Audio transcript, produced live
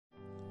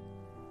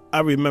I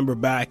remember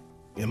back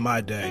in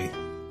my day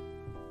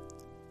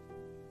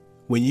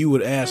when you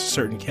would ask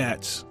certain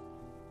cats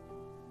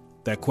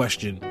that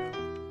question,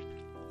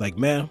 like,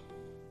 man,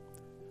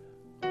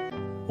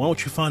 why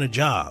don't you find a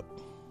job?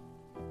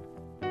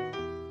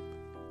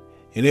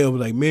 And they'll be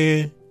like,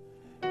 man,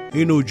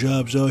 ain't no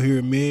jobs out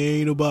here, man.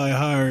 Ain't nobody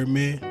hiring,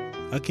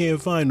 man. I can't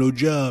find no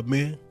job,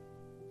 man.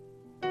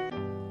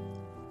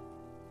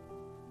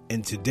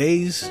 In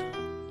today's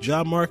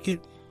job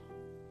market,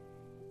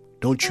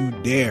 don't you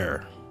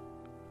dare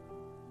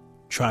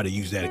try to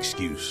use that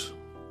excuse.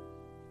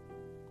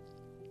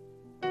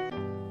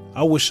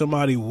 I wish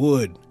somebody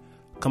would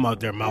come out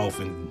their mouth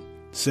and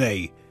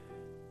say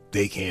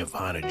they can't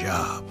find a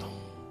job.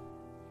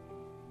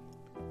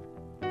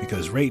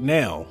 Because right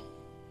now,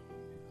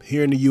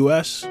 here in the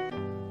U.S.,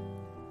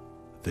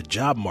 the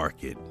job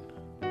market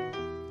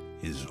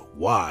is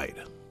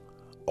wide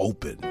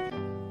open.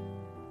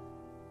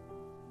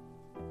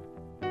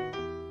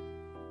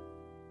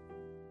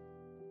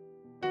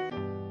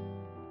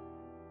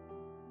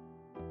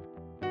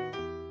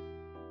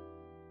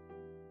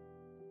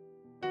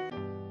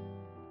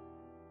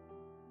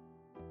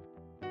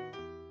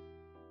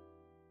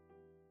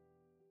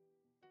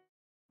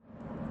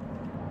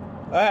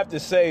 I have to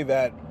say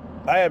that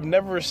I have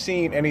never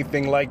seen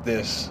anything like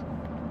this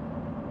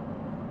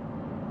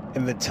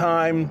in the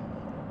time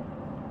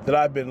that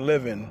I've been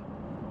living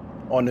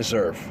on this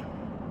earth.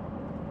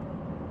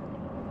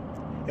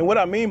 And what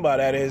I mean by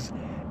that is,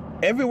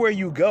 everywhere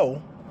you go,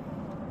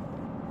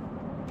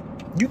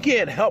 you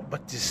can't help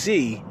but to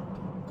see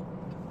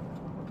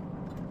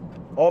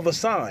all the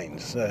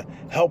signs.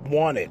 Help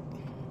wanted,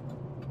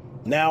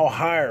 now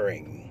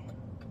hiring,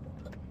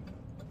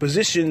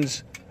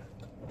 positions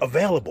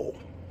available.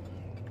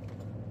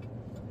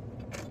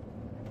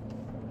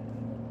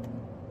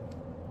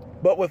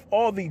 But with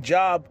all the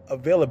job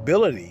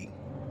availability,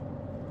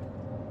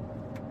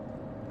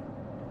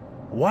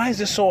 why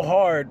is it so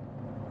hard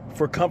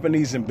for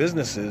companies and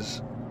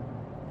businesses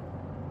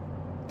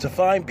to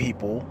find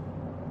people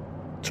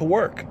to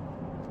work?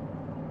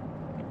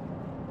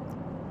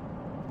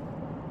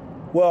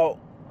 Well,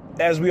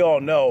 as we all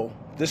know,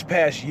 this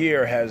past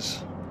year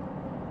has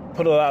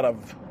put a lot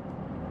of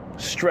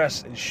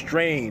stress and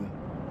strain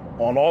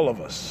on all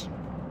of us.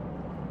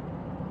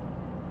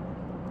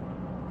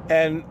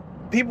 And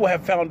people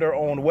have found their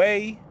own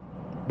way,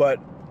 but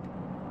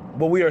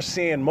what we are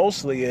seeing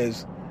mostly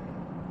is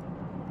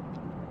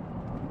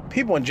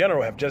people in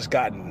general have just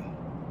gotten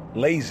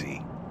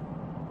lazy.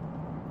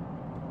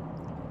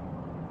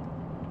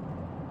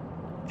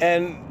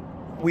 And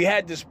we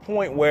had this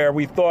point where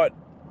we thought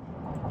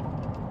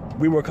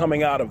we were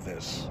coming out of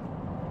this.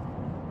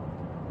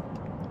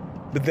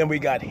 But then we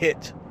got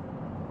hit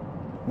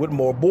with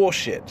more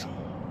bullshit.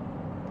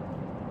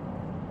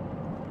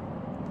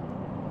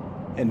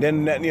 And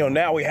then,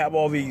 now we have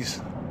all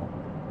these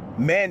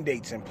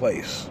mandates in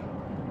place.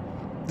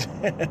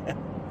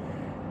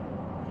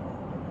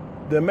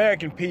 The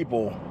American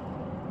people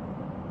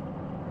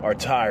are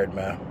tired,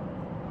 man.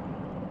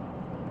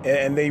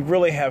 And they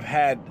really have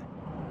had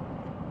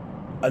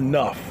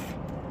enough.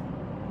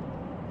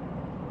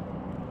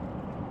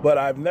 But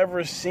I've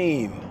never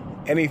seen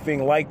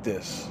anything like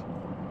this,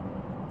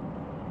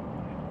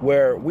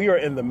 where we are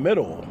in the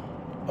middle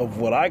of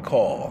what I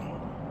call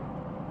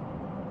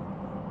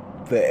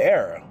the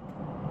era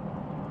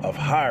of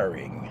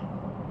hiring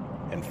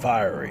and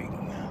firing.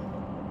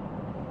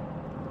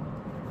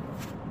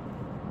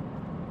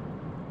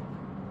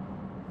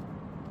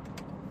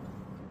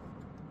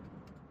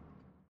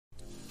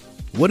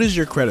 What is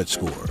your credit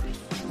score?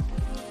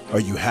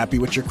 Are you happy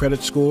with your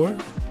credit score?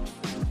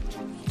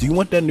 Do you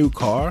want that new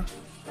car?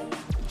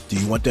 Do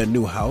you want that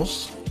new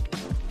house?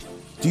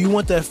 Do you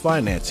want that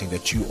financing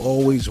that you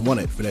always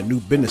wanted for that new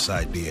business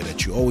idea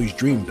that you always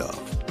dreamed of?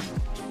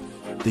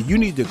 Then you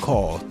need to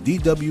call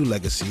DW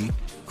Legacy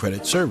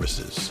Credit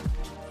Services.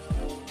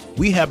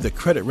 We have the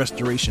credit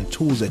restoration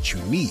tools that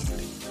you need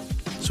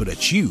so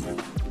that you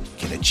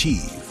can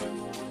achieve.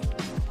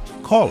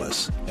 Call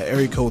us at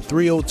area code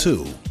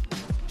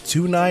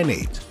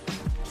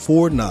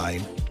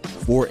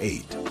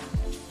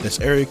 302-298-4948.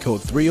 That's area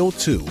code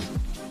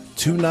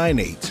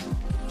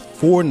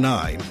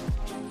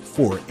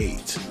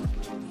 302-298-4948.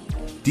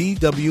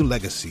 DW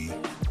Legacy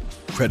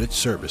Credit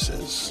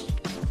Services.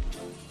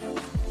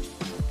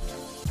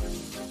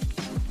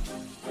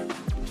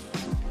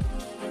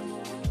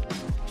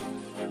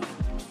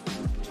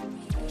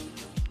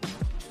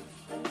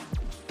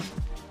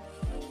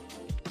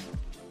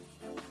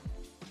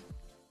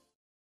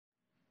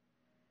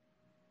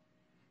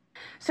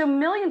 So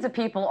millions of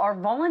people are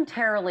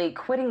voluntarily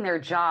quitting their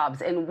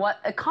jobs in what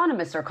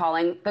economists are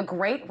calling the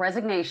Great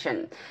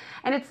Resignation.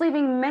 And it's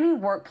leaving many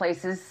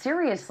workplaces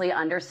seriously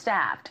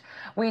understaffed.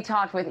 We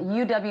talked with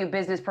UW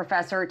business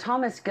professor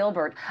Thomas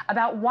Gilbert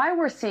about why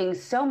we're seeing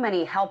so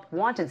many help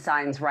wanted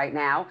signs right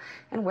now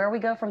and where we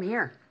go from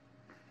here.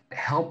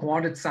 Help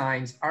wanted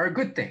signs are a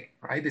good thing,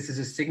 right? This is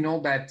a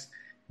signal that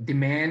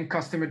demand,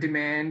 customer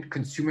demand,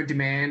 consumer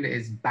demand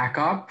is back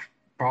up,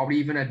 probably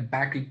even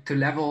back to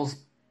levels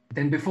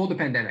than before the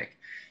pandemic.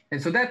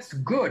 And so that's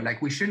good.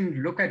 Like, we shouldn't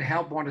look at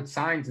help wanted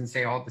signs and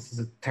say, oh, this is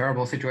a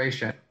terrible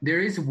situation.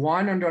 There is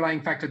one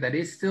underlying factor that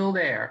is still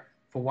there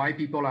for why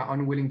people are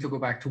unwilling to go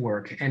back to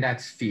work, and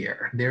that's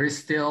fear. There is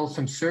still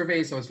some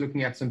surveys. I was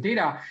looking at some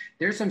data.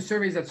 There's some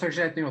surveys that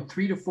suggest,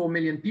 3 to 4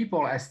 million people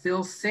are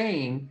still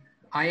saying,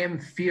 I am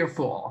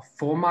fearful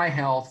for my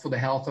health, for the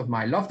health of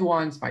my loved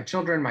ones, my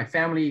children, my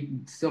family.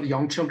 Still,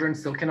 young children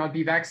still cannot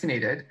be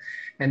vaccinated.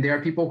 And there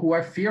are people who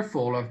are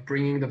fearful of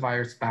bringing the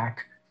virus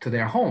back to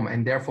their home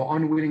and therefore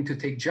unwilling to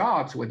take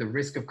jobs where the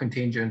risk of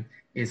contagion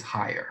is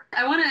higher.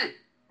 I want to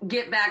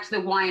get back to the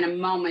why in a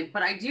moment,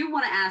 but I do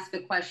want to ask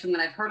a question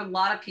that I've heard a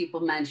lot of people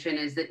mention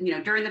is that,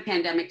 during the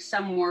pandemic,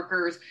 some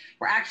workers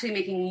were actually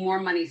making more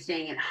money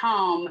staying at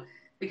home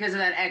because of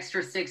that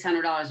extra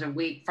 $600 a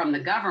week from the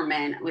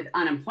government with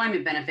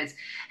unemployment benefits.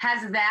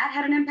 Has that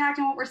had an impact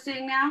on what we're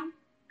seeing now?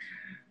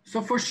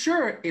 So for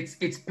sure,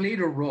 it's played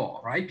a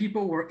role, right?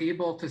 People were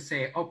able to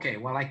say, okay,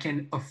 well, I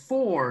can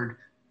afford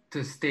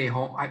to stay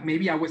home.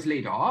 Maybe I was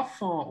laid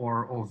off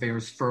or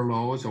there's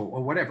furloughs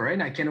or whatever,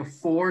 and I can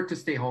afford to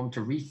stay home to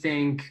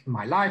rethink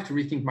my life, to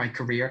rethink my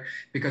career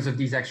because of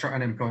these extra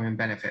unemployment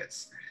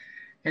benefits.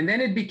 And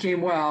then it became,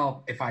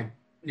 well, if I,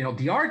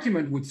 the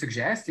argument would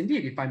suggest,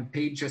 indeed, if I'm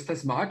paid just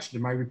as much,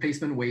 my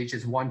replacement wage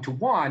is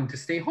 1-to-1 to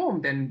stay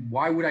home, then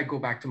why would I go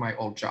back to my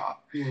old job?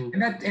 Mm-hmm.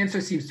 And that answer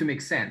seems to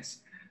make sense.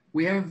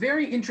 We have a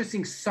very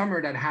interesting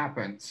summer that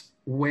happens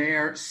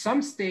where some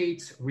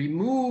states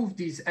removed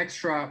these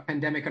extra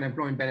pandemic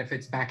unemployment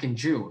benefits back in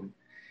June,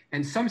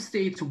 and some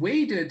states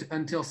waited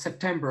until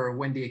September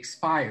when they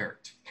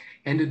expired.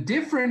 And the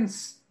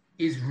difference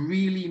is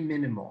really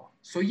minimal.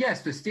 So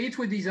yes, the states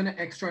with these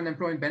extra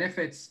unemployment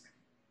benefits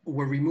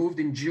were removed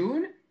in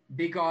June.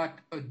 They got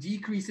a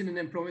decrease in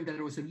unemployment that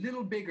was a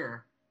little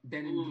bigger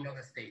than in the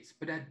other states.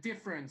 But that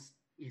difference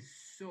is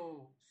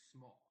so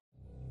small.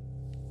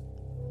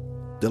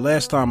 The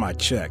last time I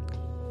checked,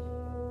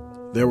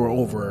 there were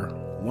over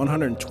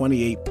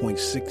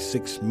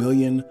 128.66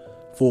 million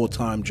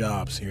full-time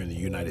jobs here in the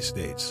United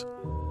States.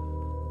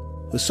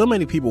 With so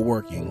many people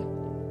working,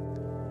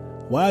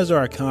 why is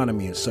our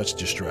economy in such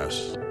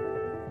distress?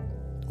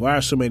 Why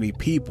are so many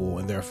people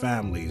and their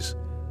families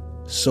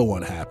so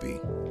unhappy?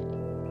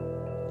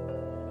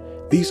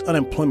 These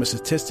unemployment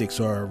statistics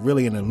are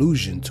really an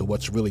illusion to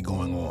what's really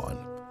going on.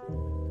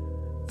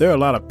 There are a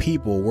lot of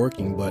people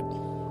working, but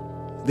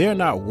they're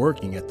not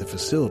working at the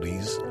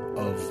facilities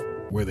of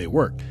where they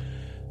work.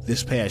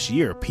 This past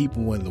year,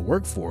 people in the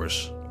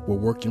workforce were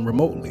working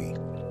remotely.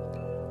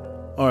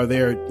 Or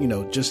they're,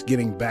 just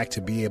getting back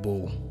to be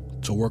able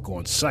to work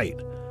on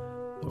site,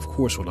 of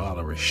course, with a lot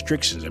of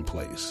restrictions in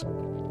place.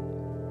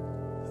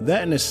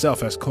 That in itself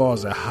has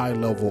caused a high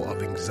level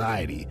of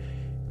anxiety.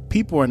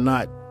 People are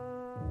not,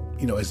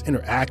 as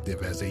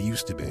interactive as they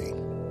used to be.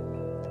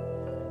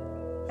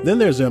 Then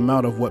there's the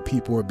amount of what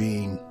people are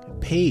being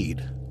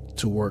paid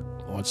to work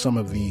on some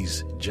of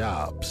these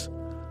jobs.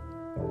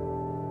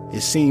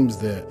 It seems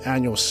the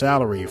annual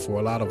salary for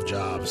a lot of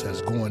jobs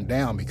has gone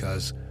down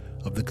because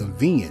of the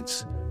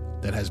convenience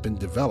that has been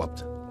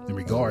developed in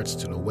regards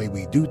to the way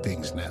we do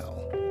things now.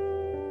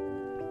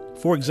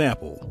 For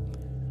example,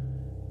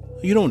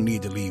 you don't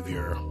need to leave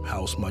your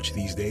house much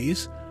these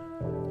days.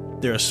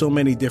 There are so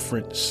many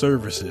different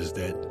services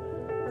that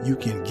you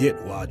can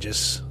get while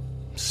just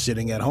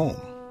sitting at home.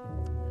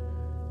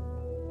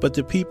 But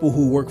the people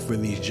who work for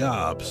these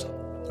jobs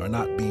are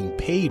not being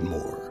paid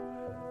more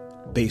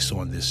based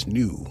on this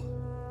new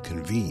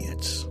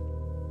convenience.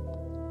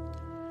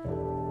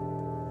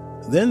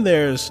 Then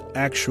there's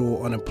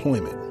actual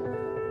unemployment.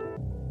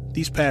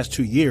 These past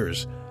 2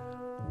 years,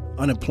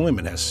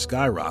 unemployment has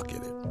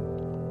skyrocketed.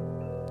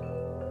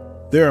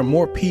 There are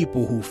more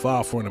people who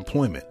file for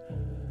unemployment,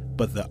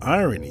 but the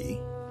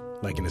irony,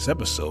 like in this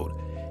episode,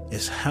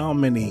 is how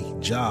many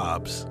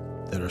jobs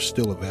that are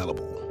still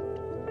available.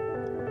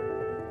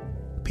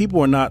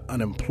 People are not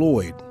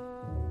unemployed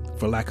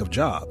for lack of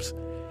jobs.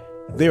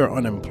 They are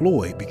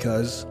unemployed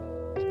because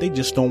they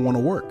just don't want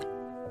to work.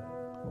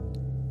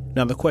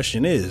 Now the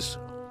question is,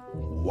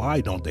 why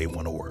don't they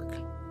want to work?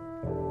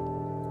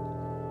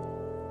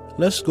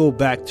 Let's go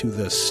back to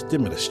the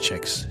stimulus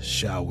checks,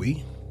 shall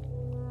we?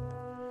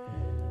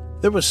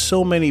 There were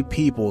so many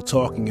people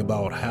talking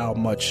about how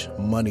much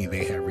money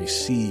they had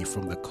received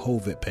from the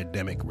COVID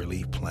pandemic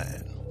relief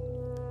plan.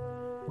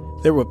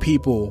 There were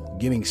people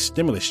getting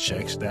stimulus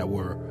checks that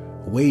were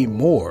way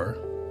more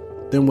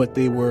than what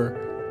they were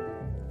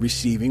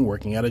receiving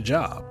working at a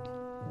job.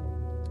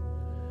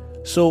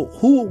 So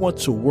who would want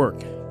to work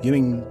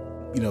getting,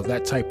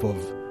 that type of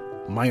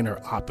minor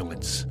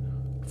opulence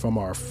from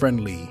our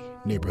friendly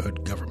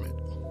neighborhood government?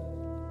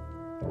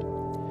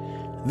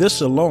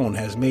 This alone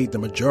has made the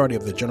majority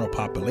of the general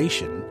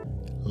population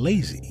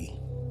lazy.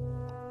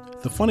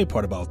 The funny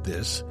part about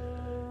this,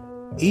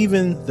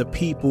 even the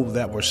people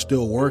that were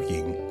still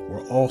working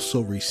were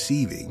also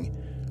receiving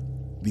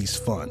these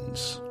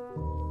funds.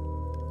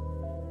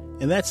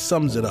 And that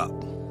sums it up.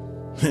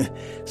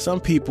 Some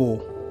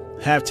people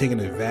have taken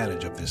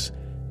advantage of this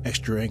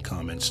extra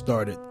income and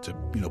started to,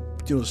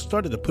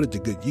 started to put it to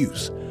good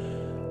use.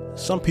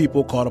 Some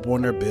people caught up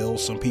on their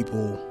bills. Some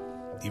people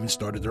even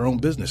started their own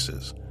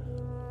businesses.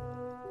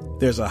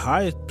 There's a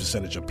high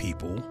percentage of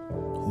people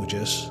who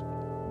just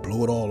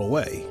blew it all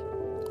away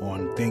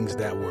on things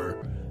that were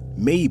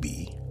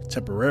maybe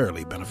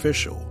temporarily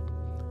beneficial,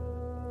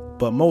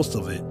 but most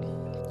of it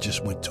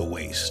just went to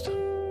waste.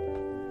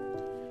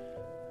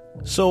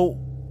 So,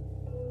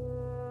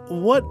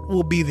 what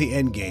will be the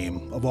end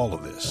game of all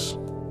of this?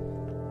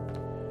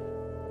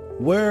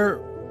 Where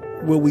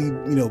will we,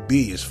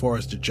 be as far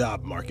as the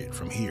job market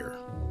from here?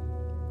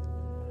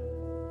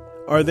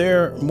 Are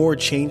there more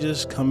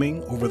changes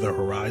coming over the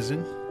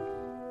horizon?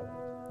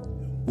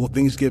 Will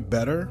things get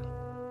better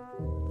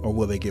or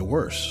will they get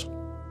worse?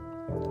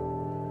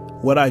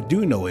 What I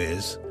do know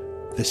is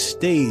the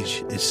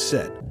stage is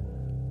set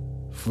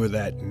for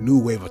that new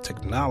wave of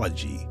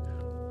technology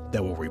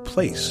that will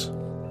replace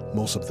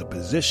most of the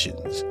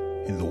positions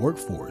in the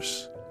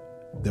workforce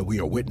that we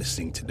are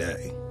witnessing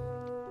today.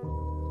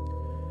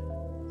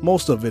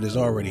 Most of it is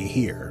already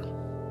here,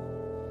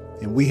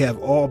 and we have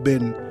all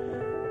been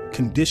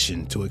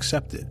conditioned to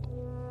accept it.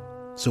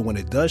 So when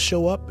it does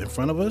show up in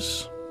front of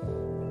us,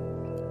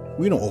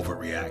 we don't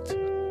overreact.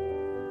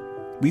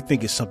 We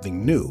think it's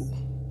something new.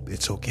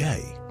 It's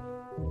okay.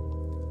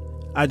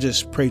 I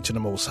just pray to the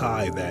Most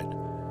High that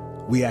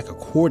we act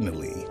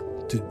accordingly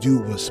to do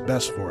what's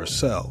best for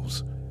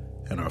ourselves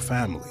and our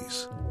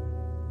families.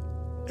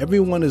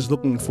 Everyone is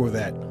looking for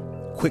that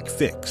quick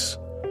fix.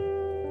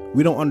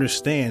 We don't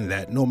understand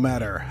that no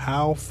matter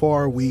how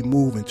far we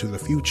move into the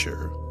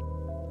future,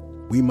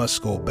 we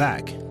must go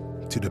back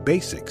to the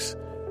basics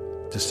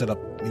to set up,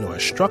 a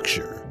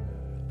structure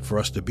for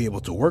us to be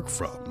able to work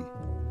from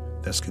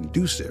that's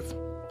conducive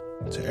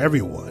to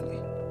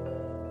everyone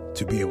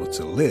to be able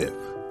to live,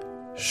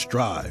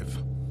 strive,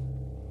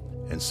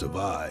 and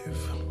survive.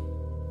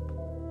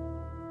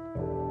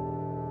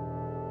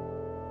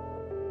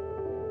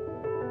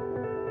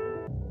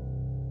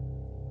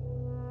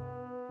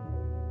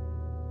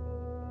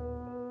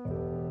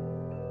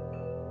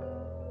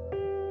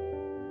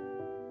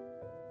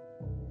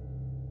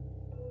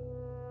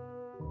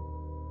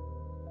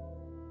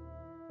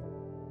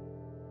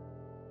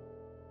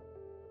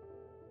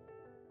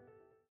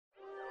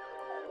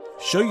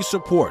 Show your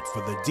support for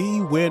the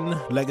D-Win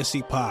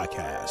Legacy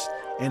Podcast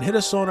and hit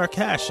us on our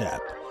Cash App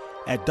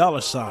at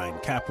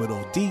 $,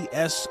 capital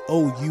DSOULS,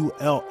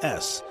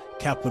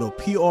 capital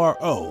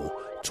PRO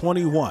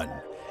 21,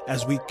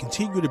 as we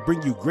continue to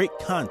bring you great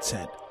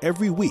content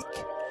every week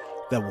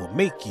that will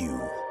make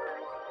you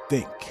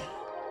think.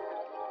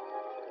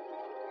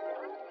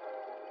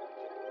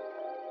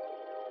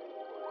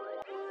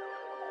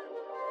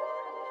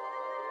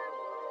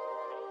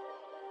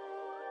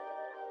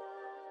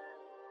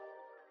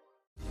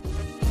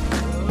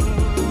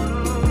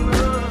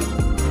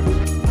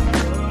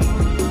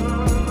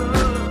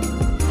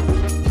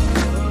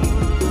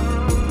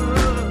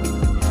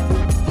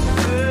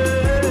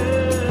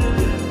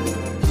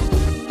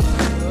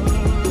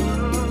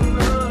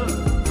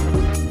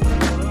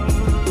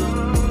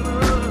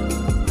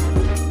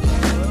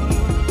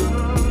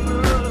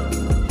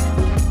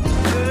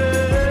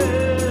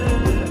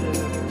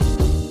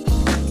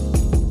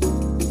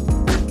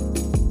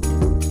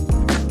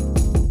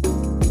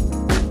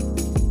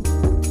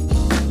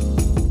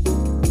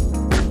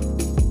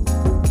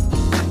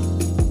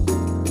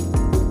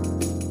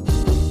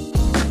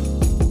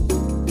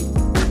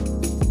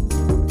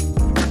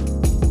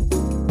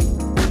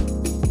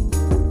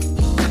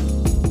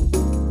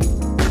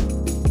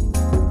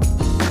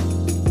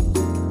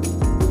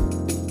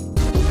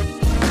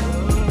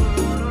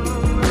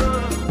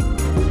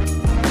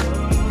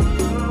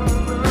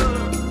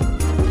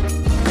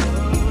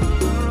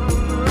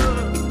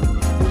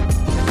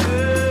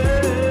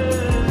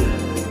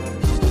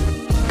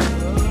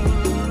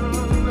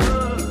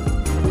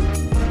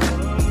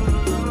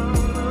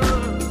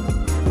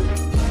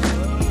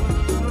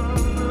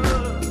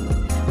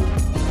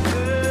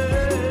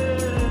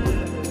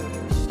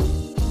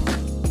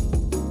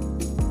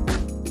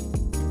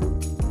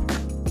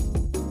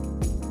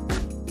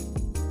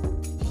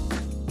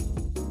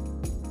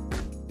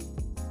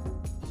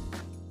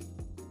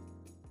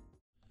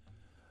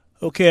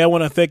 Okay, I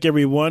want to thank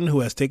everyone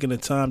who has taken the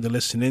time to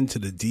listen in to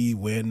the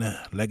D-Win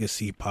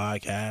Legacy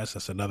Podcast.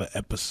 That's another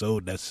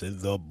episode that's in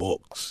the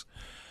books.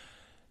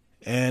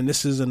 And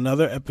this is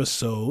another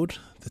episode,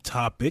 the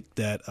topic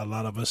that a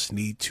lot of us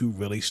need to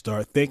really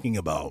start thinking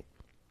about.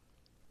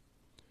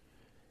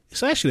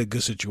 It's actually a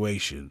good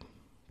situation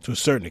to a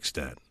certain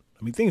extent.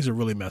 I mean, things are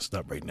really messed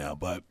up right now,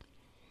 but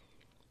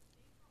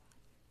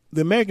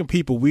the American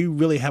people, we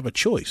really have a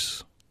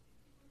choice.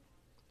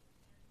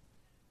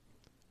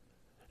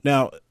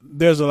 Now,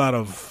 there's a lot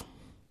of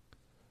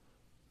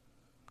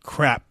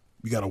crap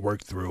you got to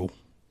work through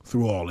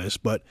all this,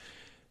 but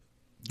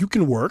you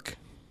can work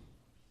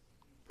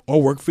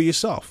or work for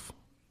yourself.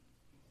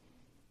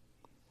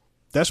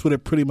 That's what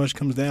it pretty much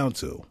comes down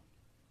to.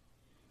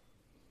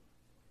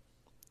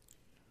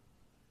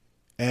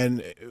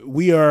 And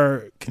we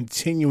are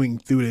continuing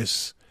through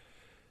this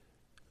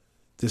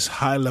this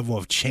high level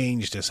of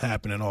change that's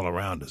happening all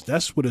around us.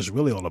 That's what it's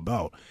really all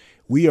about.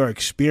 We are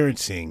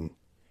experiencing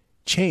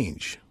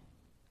change.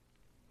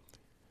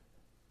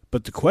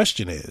 But the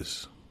question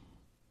is,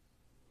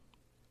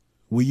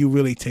 will you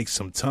really take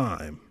some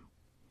time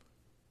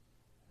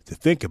to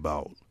think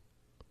about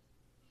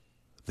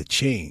the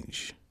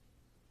change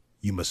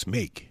you must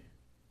make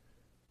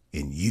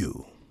in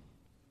you?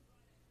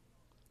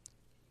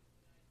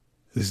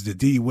 This is the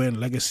D Win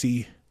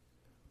Legacy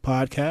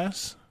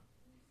Podcast,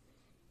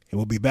 and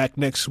we'll be back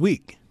next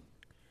week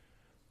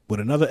with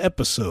another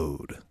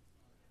episode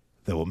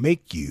that will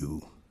make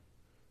you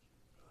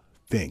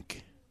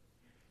think.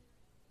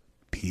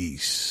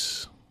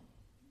 Peace.